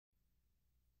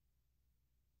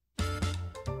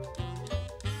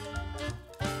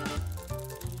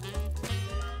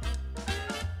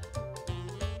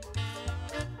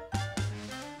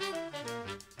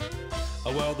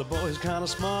Well, the boy's kind of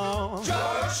small.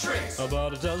 George Shrinks.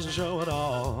 But it doesn't show at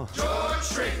all. George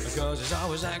Shrinks. Because he's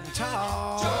always acting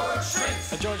tall. George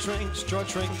Shrinks. George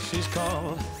Shrinks, he's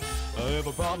called. If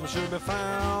a problem should be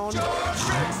found, George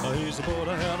Shrinks. He's the boy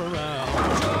to have around.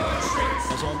 George Shrinks.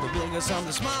 Something big or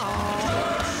something small.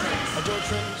 George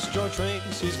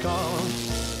Shrinks, he's called.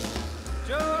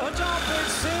 George always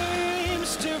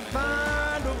seems to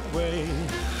find a way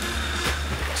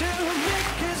to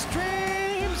make his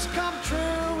dreams come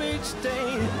true each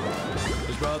day.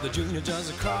 His brother Junior does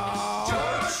a call.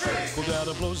 George Shrinks. Well,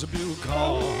 Daddy blows a bugle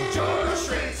call. George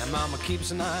Shrinks. And Mama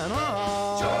keeps an eye on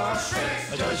all. George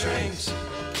Shrinks.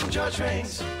 George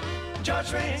Shrinks. George Shrinks. George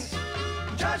Shrinks.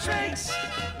 George Shrinks.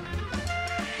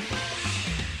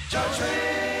 George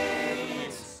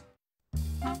Shrinks.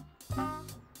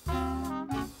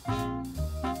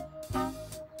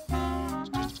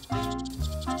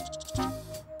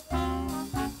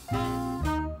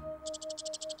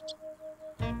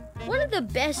 One of the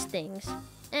best things,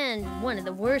 and one of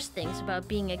the worst things about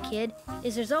being a kid,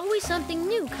 is there's always something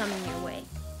new coming your way.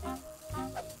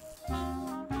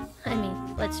 I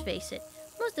mean, let's face it,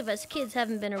 most of us kids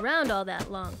haven't been around all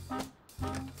that long.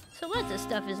 So lots of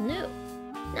stuff is new.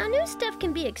 Now, new stuff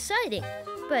can be exciting,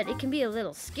 but it can be a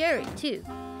little scary too,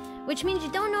 which means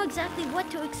you don't know exactly what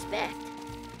to expect.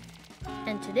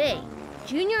 And today,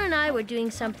 Junior and I were doing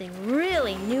something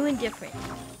really new and different.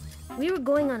 We were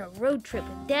going on a road trip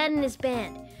with Dad and his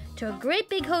band to a great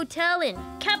big hotel in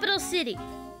Capital City.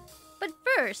 But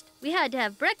first, we had to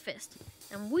have breakfast,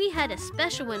 and we had a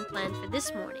special one planned for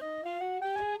this morning.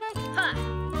 Ha!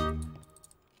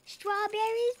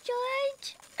 Strawberries,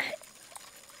 George?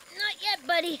 Not yet,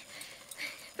 buddy.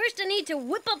 First, I need to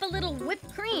whip up a little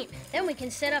whipped cream. Then we can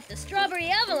set off the strawberry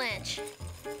avalanche.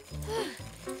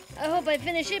 I hope I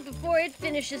finish it before it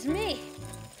finishes me.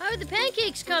 How are the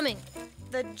pancakes coming?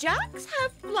 The jacks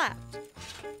have flapped.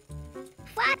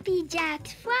 Flappy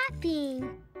Jacks,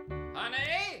 flapping.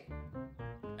 Honey?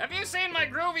 Have you seen my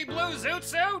groovy blue zoot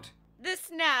suit? The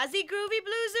snazzy groovy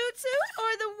blue zoot suit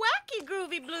or the wacky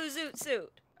groovy blue zoot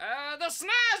suit? The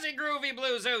snazzy groovy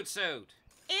blue zoot suit.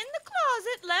 In the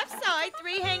closet, left side,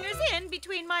 3 hangers in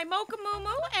between my mocha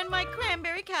moo and my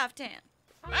cranberry caftan.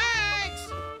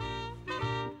 Thanks!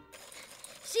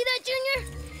 See that, Junior?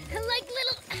 Like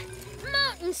little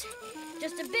mountains.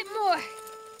 Just a bit more.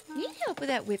 Need help with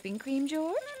that whipping cream,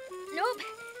 George? Nope.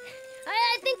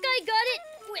 I think I got it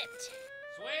whipped.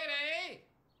 Sweetie,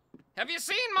 have you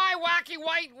seen my wacky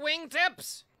white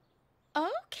wingtips?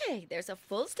 Okay, there's a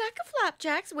full stack of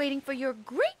flapjacks waiting for your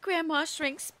great-grandma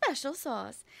Shrink's special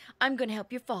sauce. I'm going to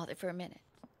help your father for a minute.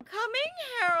 Coming,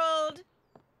 Harold.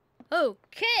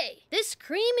 Okay, this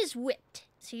cream is whipped.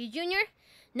 See, Junior?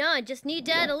 Now I just need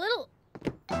to add a little...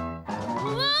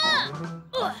 Whoa!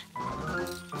 Whoa!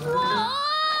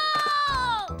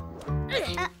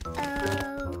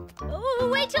 Uh-oh. Oh,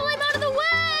 wait till I'm out of the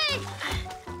way!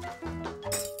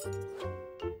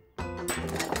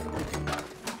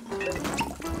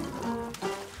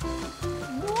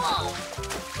 Whoa!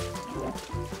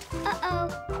 Uh-oh.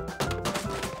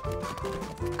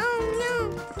 Oh, no.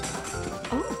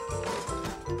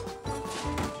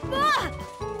 Ah!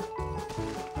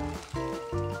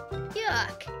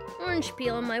 Yuck. Orange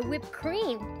peel on my whipped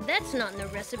cream. That's not in the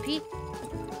recipe.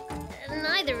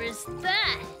 Neither is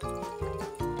that.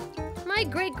 My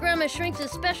great-grandma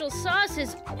Shrinks' special sauce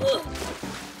is...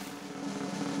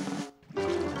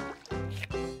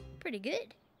 pretty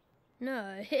good.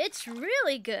 No, it's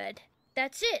really good.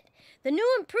 That's it. The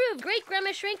new improved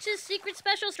great-grandma Shrinks' secret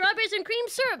special strawberries and cream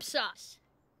syrup sauce.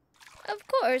 Of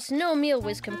course, no meal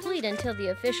was complete until the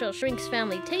official Shrinks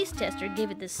family taste tester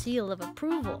gave it the seal of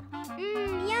approval.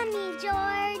 Yummy,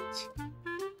 George.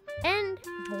 And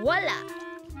voila!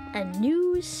 A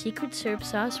new secret syrup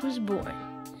sauce was born.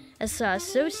 A sauce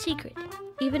so secret,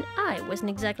 even I wasn't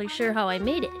exactly sure how I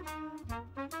made it.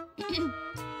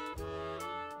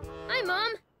 Hi,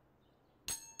 Mom.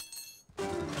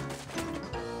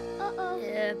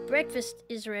 Uh-oh. Breakfast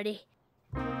is ready.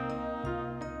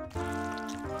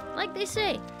 Like they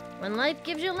say, when life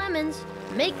gives you lemons,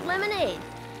 make lemonade.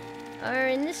 Or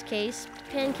in this case,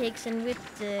 pancakes and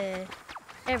whipped,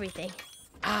 everything.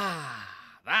 Ah,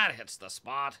 that hits the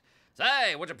spot.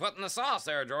 Say, what'd you put in the sauce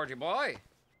there, Georgie boy?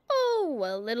 Oh,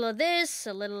 a little of this,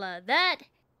 a little of that.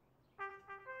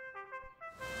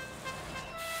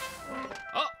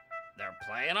 Oh, they're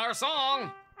playing our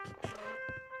song.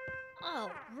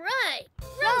 All right,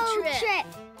 Road trip.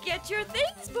 Get your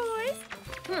things, boys.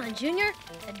 Come on, Junior.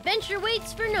 Adventure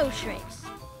waits for no shrinks.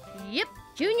 Yep,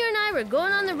 Junior and I were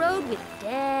going on the road with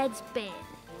Dad's band.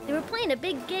 They were playing a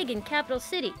big gig in Capital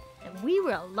City, and we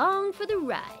were along for the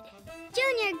ride.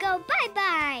 Junior, go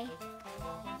bye-bye.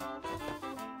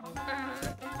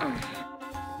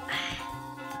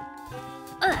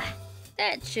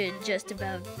 That should just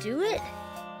about do it.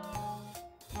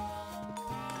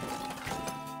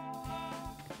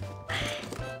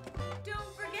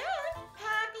 Don't forget,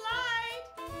 pack light.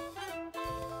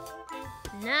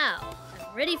 Now,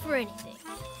 I'm ready for anything.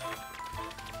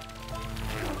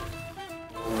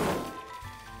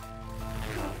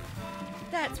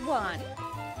 That's 1,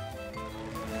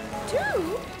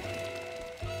 2,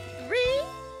 3,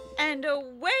 and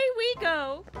away we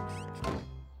go.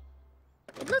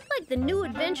 It looked like the new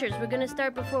adventures were gonna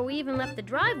start before we even left the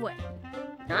driveway.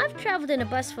 Now, I've traveled in a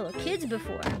bus full of kids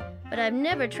before, but I've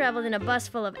never traveled in a bus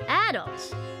full of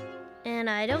adults. And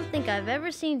I don't think I've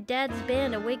ever seen Dad's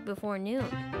band awake before noon.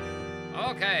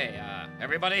 Okay,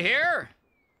 everybody here?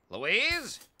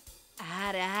 Louise?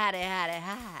 Howdy, howdy, howdy,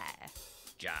 hi.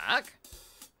 Jack?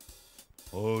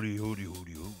 Howdy, howdy,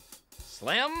 howdy, ho.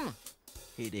 Slim?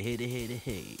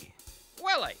 Hey.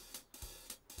 Willie?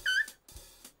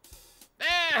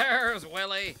 There's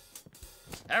Willie.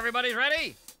 Everybody's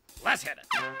ready? Let's hit it.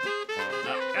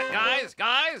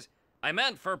 Guys, I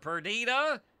meant for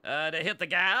Perdita to hit the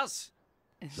gas.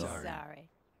 Sorry.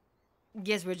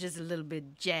 Guess we're just a little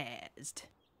bit jazzed.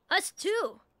 Us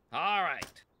too. All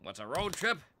right. What's a road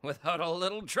trip without a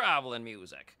little traveling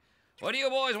music? What do you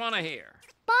boys want to hear?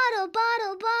 Bottle,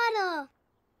 bottle, bottle.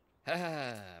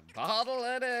 Bottle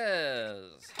it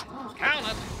is. Count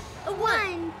it.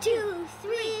 1, 2,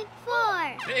 3,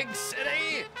 4. Big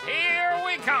city, here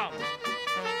we come.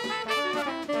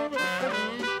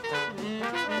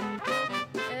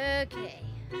 Okay.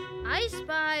 I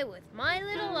spy with my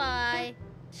little eye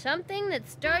something that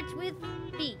starts with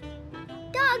B.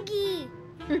 Doggy.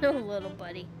 No, little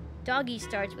buddy. Doggy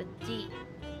starts with D.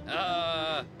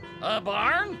 A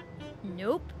barn?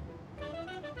 Nope.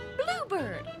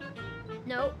 Bluebird.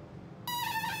 Nope.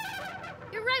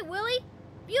 You're right, Willie.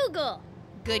 Bugle.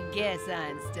 Good guess,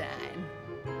 Einstein.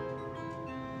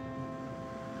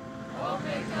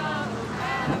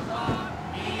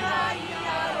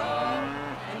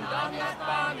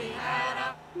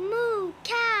 Moo,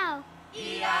 cow.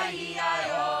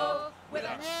 E-I-E-I-O. With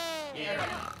a here,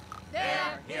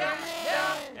 there,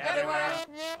 everywhere.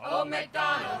 Old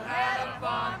MacDonald had a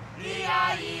farm.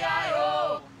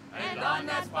 E-I-E-I-O. And on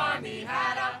that farm he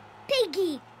had a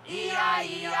Piggy.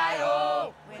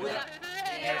 E-I-E-I-O. With a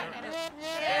here,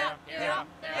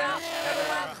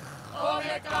 everywhere. Old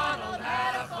MacDonald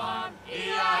had a farm.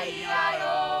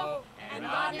 E-I-E-I-O. And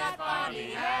on that farm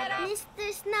he had a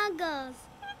Mr. Snuggles.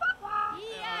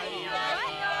 E-I-E-I-O.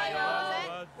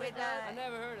 With a I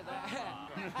never heard of that.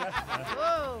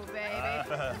 Whoa,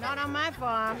 baby. Not on my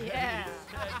farm. Yeah.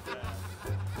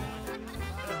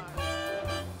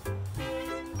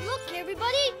 Look,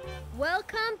 everybody.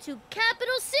 Welcome to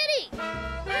Capital City.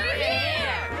 We're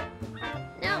here.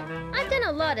 Now, I've done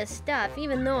a lot of stuff,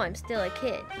 even though I'm still a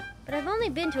kid. But I've only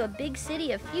been to a big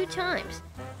city a few times.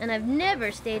 And I've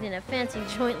never stayed in a fancy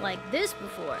joint like this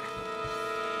before.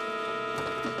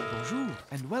 Bonjour,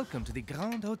 and welcome to the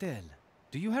Grand Hotel.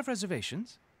 Do you have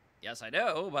reservations? Yes, I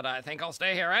do, but I think I'll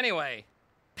stay here anyway.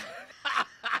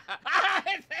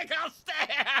 I think I'll stay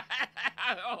here.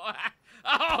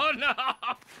 Oh, no.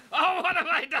 Oh, what have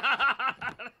I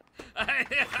done?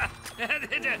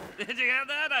 Did you get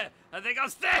that? I think I'll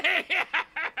stay here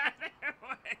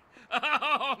anyway.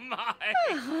 Oh, my.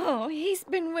 Oh, he's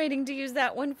been waiting to use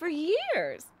that one for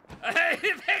years. I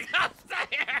think I'll stay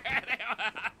here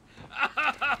anyway.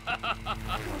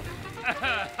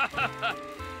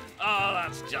 Oh,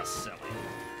 that's just silly.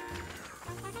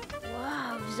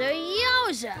 Wow,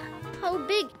 Zayowza! How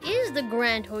big is the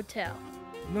Grand Hotel?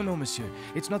 No, monsieur.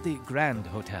 It's not the Grand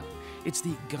Hotel. It's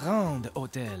the Grand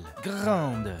Hotel.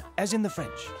 Grande, as in the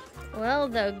French. Well,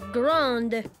 the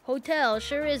Grand Hotel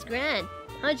sure is grand.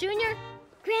 Huh, Junior?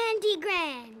 Grandy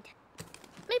grand.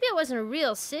 Maybe I wasn't a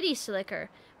real city slicker,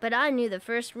 but I knew the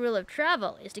first rule of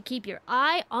travel is to keep your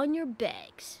eye on your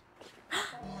bags.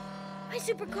 My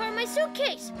supercar and my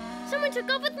suitcase! Someone took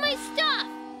off with my stuff!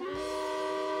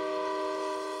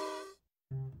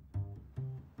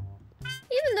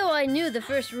 Even though I knew the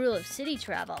first rule of city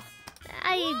travel,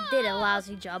 I did a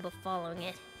lousy job of following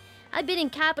it. I'd been in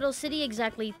Capital City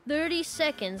exactly 30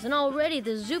 seconds, and already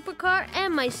the supercar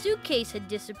and my suitcase had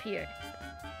disappeared.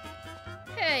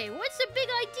 Hey, what's the big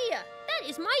idea? That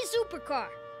is my supercar.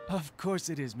 Of course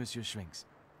it is, Monsieur Shrinks.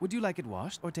 Would you like it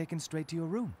washed or taken straight to your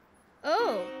room?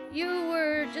 Oh, you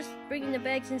were just bringing the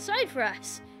bags inside for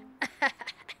us.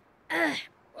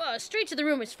 Well, straight to the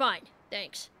room is fine.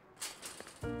 Thanks.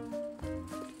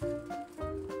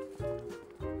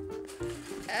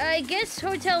 I guess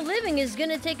hotel living is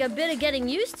gonna take a bit of getting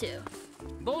used to.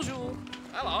 Bonjour.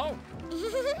 Hello.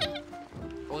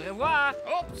 Au revoir.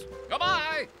 Oops.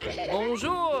 Goodbye.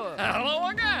 Bonjour. Hello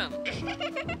again.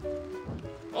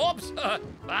 Oops.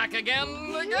 Back again.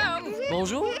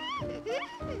 Bonjour.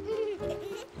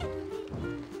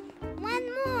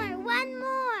 One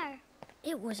more.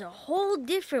 It was a whole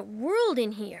different world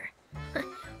in here.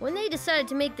 When they decided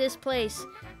to make this place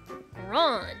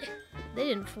grand, they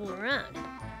didn't fool around.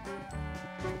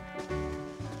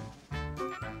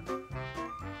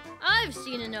 I've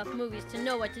seen enough movies to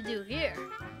know what to do here.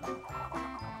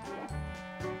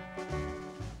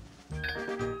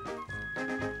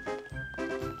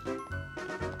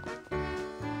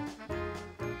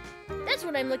 That's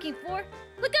what I'm looking for.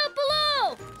 Look out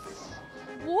below!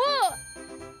 Whoa!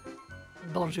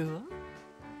 Bonjour.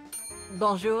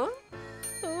 Bonjour.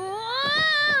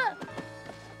 Ah!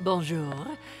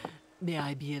 Bonjour. May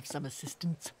I be of some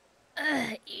assistance?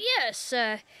 Yes,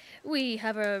 we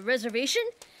have a reservation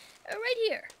right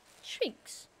here.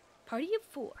 Shrinks. Party of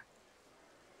 4.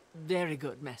 Very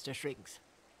good, Master Shrinks.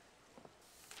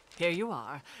 Here you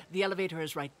are. The elevator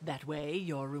is right that way.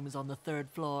 Your room is on the 3rd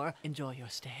floor. Enjoy your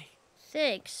stay.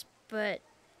 Thanks, but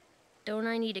don't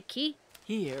I need a key?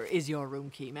 Here is your room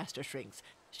key, Master Shrinks.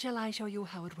 Shall I show you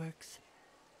how it works?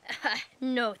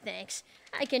 No, thanks.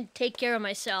 I can take care of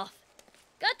myself.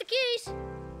 Got the keys.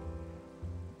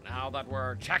 Now that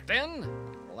we're checked in,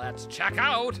 let's check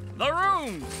out the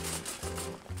rooms.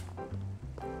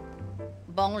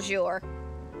 Bonjour.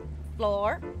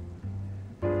 Floor.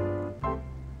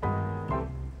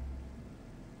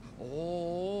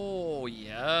 Oh,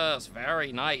 yes,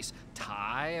 very nice.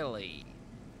 Tiley.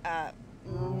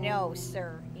 No,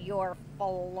 sir. Your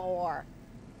floor.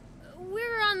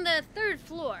 We're on the 3rd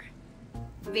floor.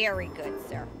 Very good,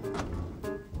 sir.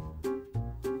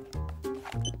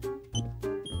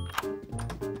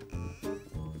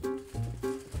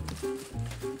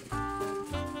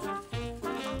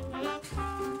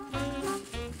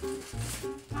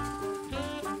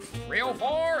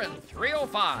 .304 and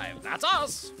 305. That's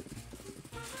us.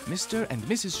 Mr. and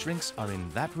Mrs. Shrinks are in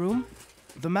that room.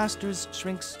 The Master's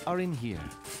Shrinks are in here.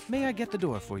 May I get the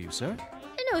door for you, sir?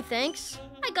 No, thanks.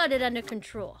 I got it under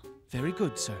control. Very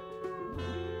good, sir.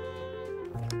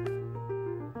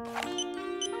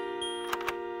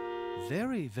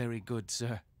 Very, very good,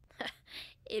 sir.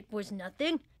 It was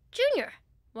nothing. Junior,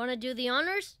 wanna do the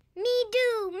honors? Me do.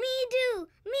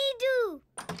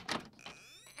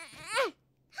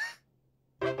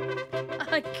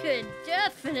 I could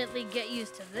definitely get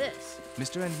used to this.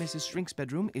 Mr. and Mrs. Shrink's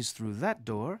bedroom is through that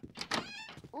door.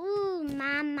 Ooh,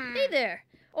 mama. Hey there.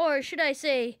 Or should I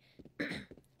say,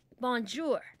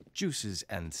 bonjour. Juices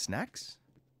and snacks.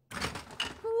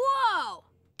 Whoa!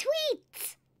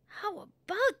 Tweets. How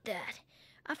about that?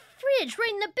 A fridge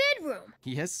right in the bedroom.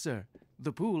 Yes, sir.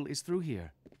 The pool is through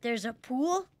here. There's a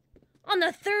pool? On the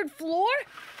 3rd floor?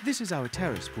 This is our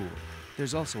terrace pool.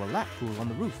 There's also a lap pool on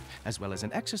the roof, as well as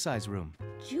an exercise room.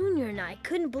 Junior and I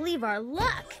couldn't believe our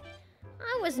luck.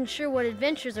 I wasn't sure what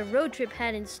adventures a road trip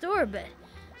had in store, but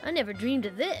I never dreamed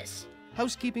of this.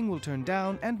 Housekeeping will turn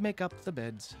down and make up the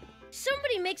beds.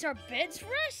 Somebody makes our beds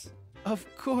for us? Of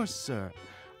course, sir.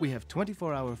 We have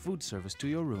 24-hour food service to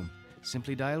your room.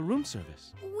 Simply dial room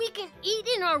service. We can eat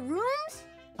in our rooms?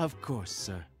 Of course,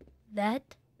 sir.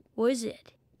 That was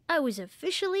it. I was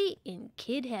officially in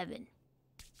kid heaven.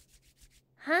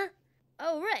 Huh?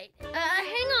 Oh, right.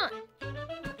 Hang on.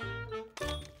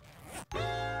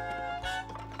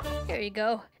 Here you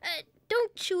go.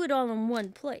 Don't chew it all in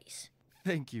one place.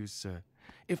 Thank you, sir.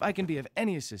 If I can be of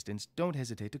any assistance, don't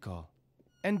hesitate to call.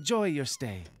 Enjoy your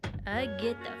stay. I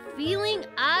get the feeling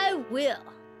I will.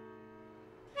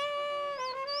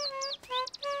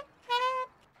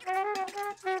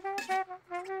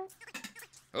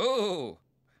 Ooh,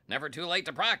 never too late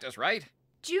to practice, right?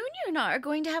 Junior and I are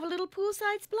going to have a little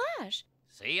poolside splash.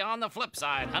 See you on the flip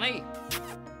side, honey.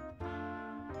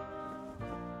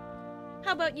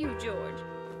 How about you, George?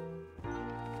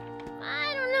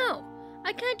 I don't know.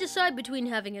 I can't decide between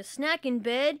having a snack in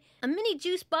bed, a mini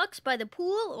juice box by the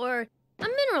pool, or a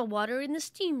mineral water in the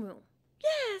steam room.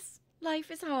 Yes,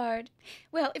 life is hard.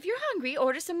 Well, if you're hungry,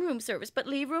 order some room service, but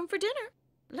leave room for dinner.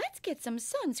 Let's get some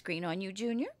sunscreen on you,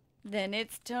 Junior. Then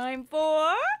it's time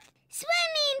for...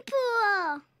 Swimming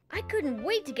pool. I couldn't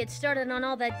wait to get started on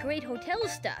all that great hotel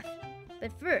stuff.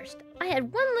 But first, I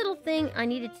had one little thing I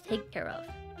needed to take care of.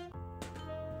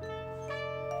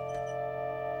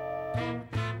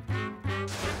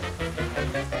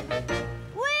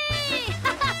 Whee!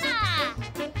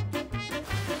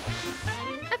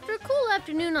 After a cool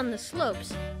afternoon on the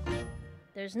slopes,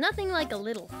 There's nothing like a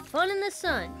little fun in the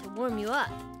sun to warm you up.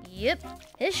 Yep,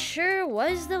 this sure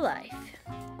was the life.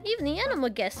 Even the animal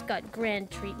guests got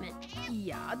grand treatment.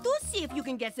 Yeah, do see if you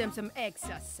can get them some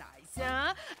exercise,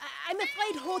 huh? I'm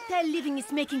afraid hotel living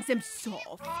is making them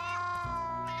soft.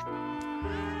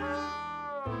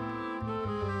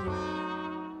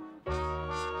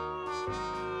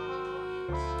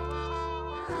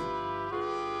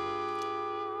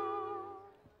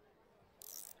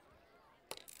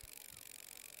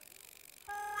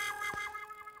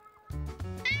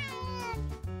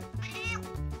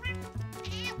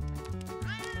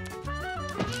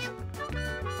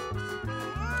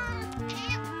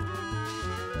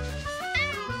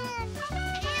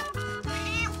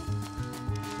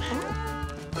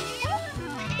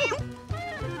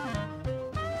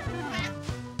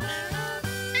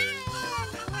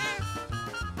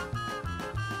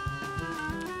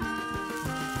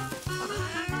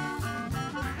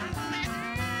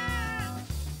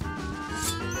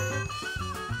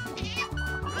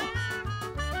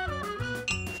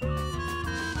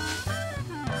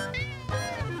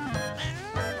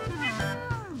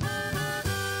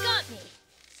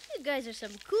 You guys are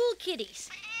some cool kitties.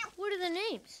 What are the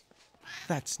names?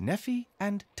 That's Neffy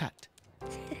and Tut.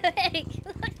 Hey,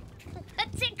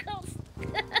 that tickles.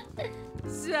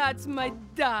 That's my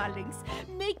darlings.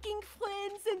 Making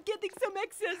friends and getting some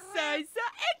exercise.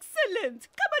 Excellent.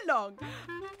 Come along.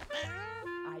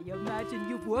 I imagine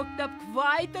you've worked up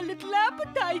quite a little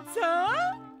appetites,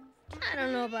 huh? I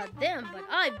don't know about them, but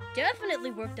I've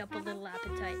definitely worked up a little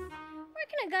appetite. Where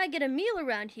can a guy get a meal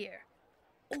around here?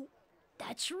 Oh,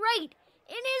 that's right.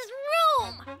 In his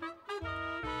room!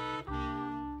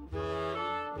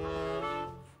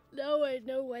 Now I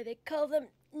know why they call them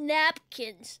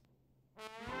napkins.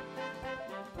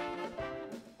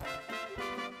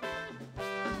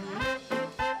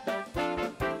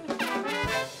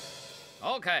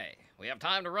 Okay, we have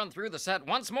time to run through the set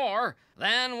once more.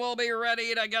 Then we'll be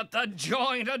ready to get the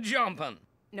joint a-jumpin'.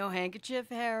 No handkerchief,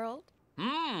 Harold?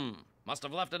 Must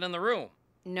have left it in the room.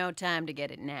 No time to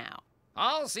get it now.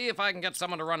 I'll see if I can get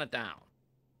someone to run it down.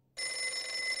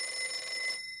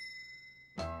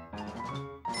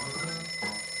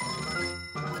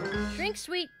 Shrink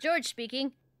Suite, George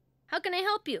speaking. How can I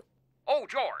help you? Oh,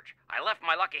 George, I left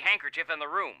my lucky handkerchief in the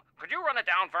room. Could you run it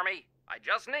down for me? I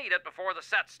just need it before the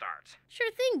set starts.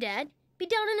 Sure thing, Dad. Be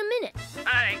down in a minute.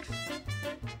 Thanks.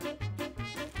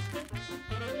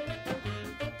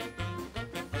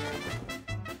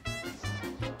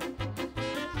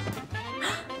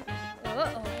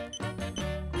 Uh-oh.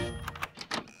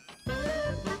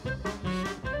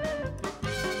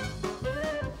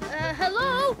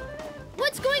 Hello?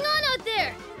 What's going on out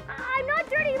there? I'm not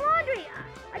dirty laundry.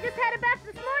 I just had a bath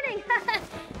this morning.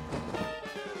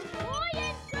 Boy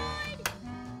inside!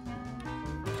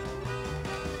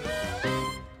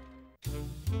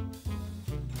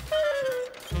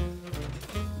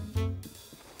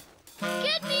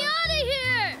 Get me out of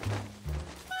here!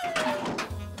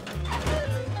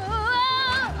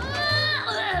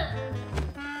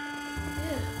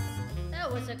 That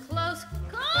was a close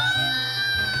call!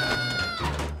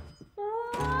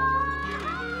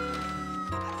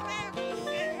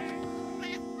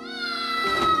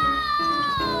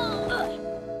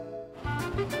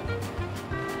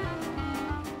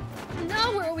 Now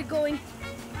where are we going?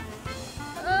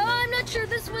 I'm not sure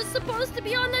this was supposed to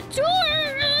be on the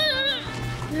tour!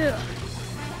 Ugh.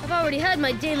 I've already had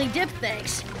my daily dip,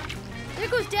 thanks. There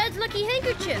goes Dad's lucky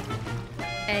handkerchief.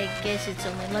 I guess it's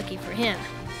only lucky for him.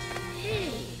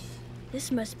 Hey,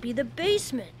 this must be the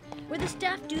basement, where the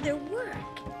staff do their work.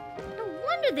 No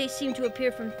wonder they seem to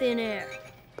appear from thin air.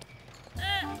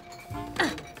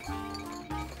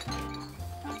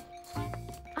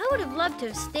 I would have loved to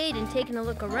have stayed and taken a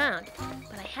look around,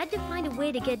 but I had to find a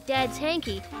way to get Dad's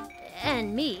hanky,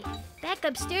 and me, back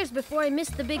upstairs before I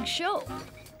missed the big show.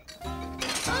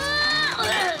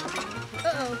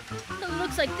 Uh-oh. It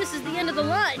looks like this is the end of the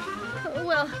line.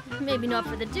 Well, maybe not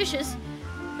for the dishes,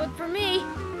 but for me.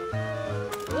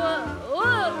 Whoa,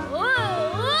 whoa, whoa,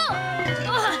 whoa!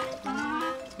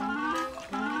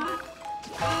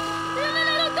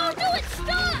 No, don't do it!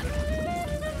 Stop!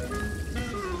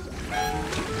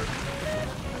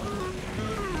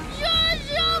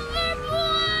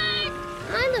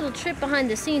 My little trip behind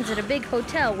the scenes at a big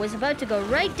hotel was about to go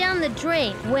right down the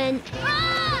drain when...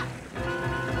 Ah!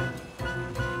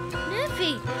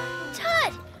 Neffy!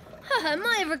 Tut! Am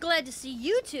I ever glad to see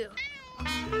you two.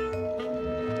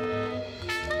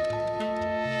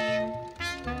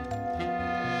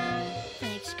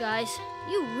 Thanks, guys.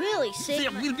 You really saved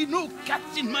There will be no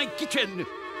cats in my kitchen.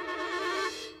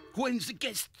 When the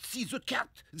guests see the cat,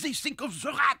 they think of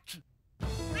the rat.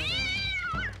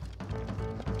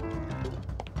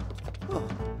 Oh!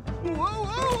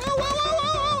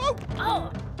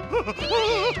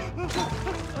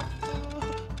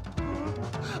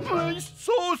 My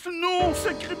sauce, non,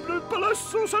 sacré bleu, pas la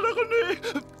sauce à la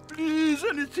René. Please,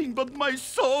 anything but my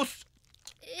sauce.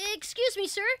 Excuse me,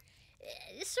 sir.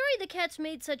 Sorry the cats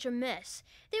made such a mess.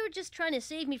 They were just trying to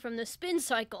save me from the spin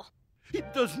cycle.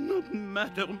 It does not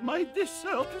matter. My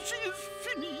dessert, she is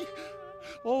finished.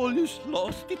 All is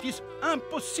lost. It is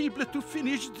impossible to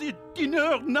finish the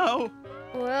dinner now.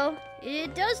 Well,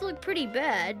 it does look pretty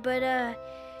bad, but,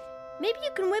 maybe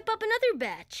you can whip up another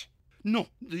batch. No,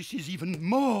 this is even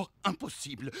more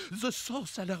impossible. The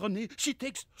sauce à la René, she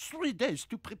takes 3 days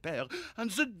to prepare,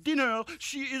 and the dinner,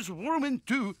 she is ruined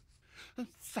too.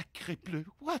 Sacré bleu,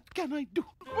 what can I do?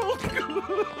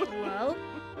 Well,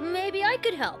 maybe I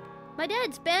could help. My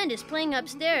dad's band is playing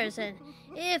upstairs, and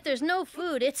if there's no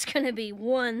food, it's gonna be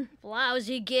one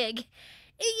lousy gig.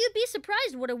 You'd be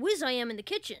surprised what a whiz I am in the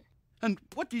kitchen. And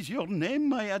what is your name,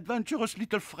 my adventurous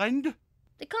little friend?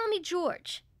 They call me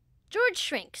George. George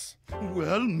Shrinks.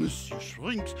 Well, Monsieur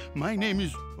Shrinks, my name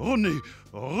is René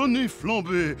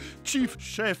Flambé, chief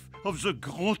chef of the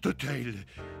Grand Hotel.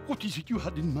 What is it you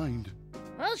had in mind?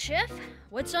 Well, chef,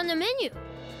 what's on the menu?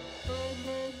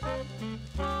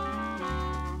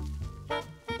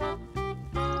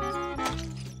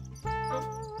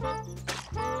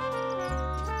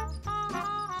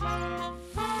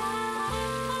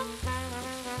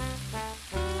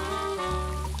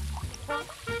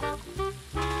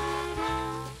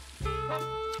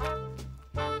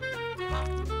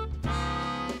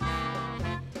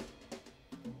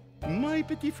 My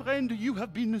petit friend, you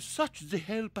have been such the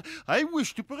help. I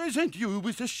wish to present you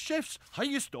with the chef's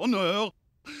highest honor,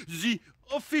 the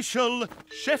official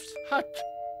chef's hat.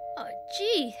 Oh,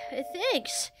 gee,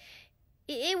 thanks.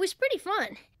 It was pretty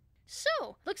fun.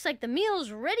 So, looks like the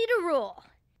meal's ready to roll.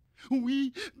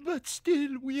 Oui, but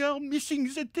still we are missing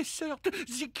the dessert.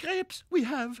 The crepes we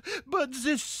have, but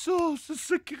the sauce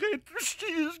secrète, she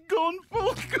is gone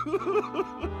for good.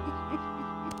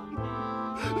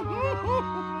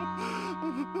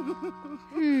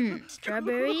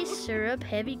 Strawberries, syrup,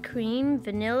 heavy cream,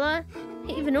 vanilla,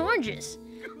 even oranges.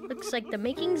 Looks like the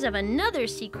makings of another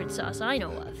secret sauce I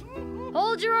know of.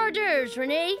 Hold your hors d'oeuvres,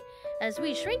 Renee. As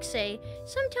we Shrinks say,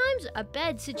 sometimes a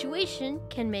bad situation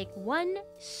can make one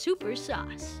super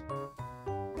sauce.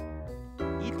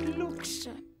 It looks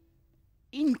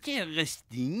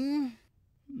interesting.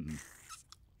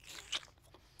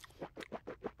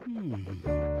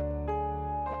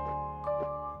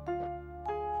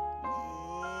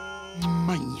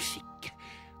 Magnifique.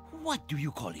 What do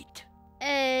you call it?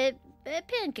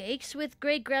 Pancakes with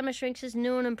Great Grandma Shrinks'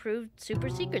 new and improved super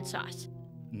secret sauce.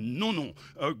 No.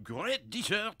 A great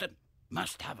dessert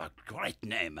must have a great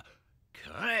name.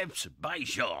 Crepes by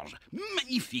Georges.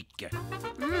 Magnifique.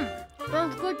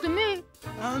 Sounds good to me.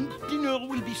 And dinner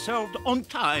will be served on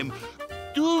time.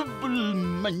 Double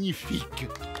magnifique.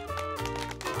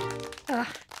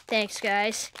 Thanks,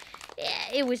 guys.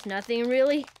 It was nothing,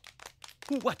 really.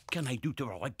 What can I do to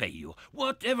repay you?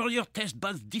 Whatever your taste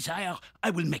buds desire, I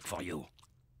will make for you.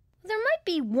 There might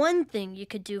be one thing you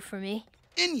could do for me.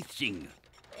 Anything.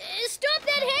 Stop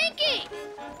that hanky!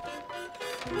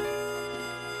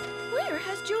 Where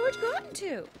has George gotten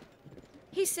to?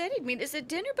 He said he'd meet us at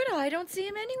dinner, but I don't see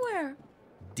him anywhere.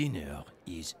 Dinner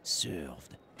is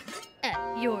served.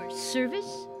 At your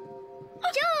service?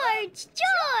 George!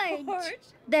 George!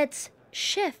 That's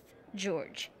Chef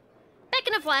George. Back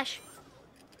in a flash.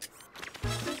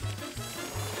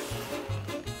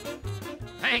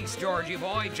 Thanks, Georgie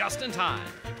boy, just in time.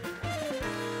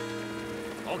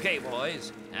 Okay,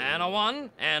 boys. And a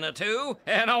 1, and a 2,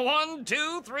 and a 1,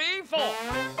 2, 3, 4.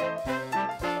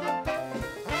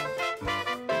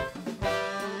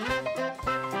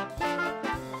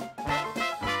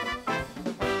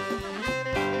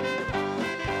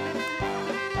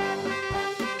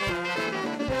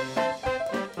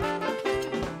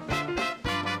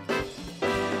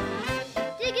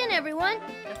 Dig in, everyone.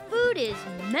 The food is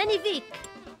magnifique.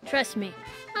 Trust me,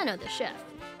 I know the chef.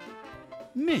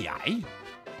 May I?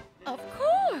 Of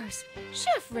course.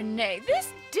 Chef Renee,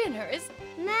 this dinner is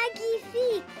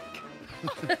Magnifique.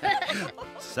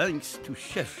 Thanks to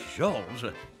Chef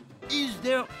Georges. Is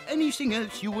there anything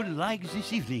else you would like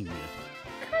this evening?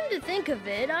 Come to think of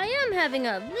it, I am having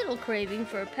a little craving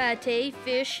for pâté,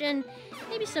 fish, and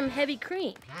maybe some heavy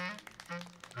cream.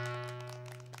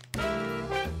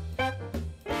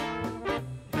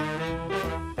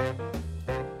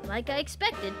 like I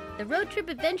expected, the road trip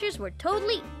adventures were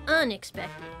totally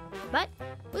unexpected. But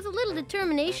with a little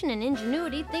determination and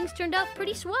ingenuity, things turned out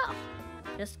pretty swell.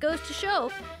 Just goes to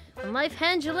show, when life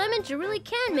hands you lemons, you really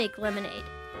can make lemonade.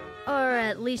 Or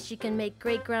at least you can make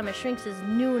Great Grandma Shrinks'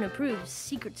 new and approved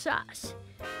secret sauce.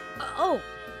 Oh,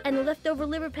 and the leftover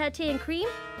liver pate and cream?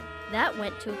 That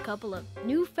went to a couple of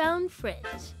newfound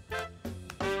friends.